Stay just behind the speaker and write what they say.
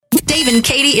Dave and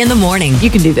Katie in the morning. You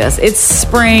can do this. It's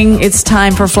spring. It's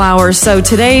time for flowers. So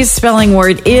today's spelling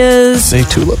word is... Say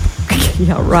tulip.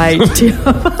 Yeah, right.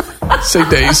 Say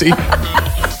daisy.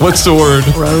 What's the word?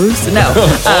 Rose? No.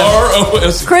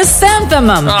 R-O-S.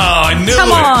 Chrysanthemum. Oh, I knew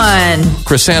Come it. on.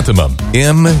 Chrysanthemum.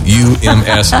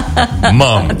 M-U-M-S.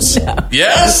 Mums. No.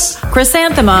 Yes?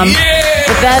 Chrysanthemum. Yeah.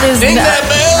 But that is Ding that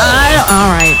bell.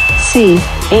 all right.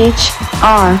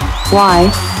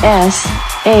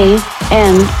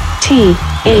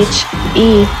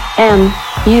 CHRYSANTHEMUM.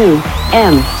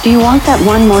 Do you want that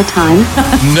one more time?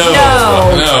 No,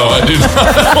 I do not.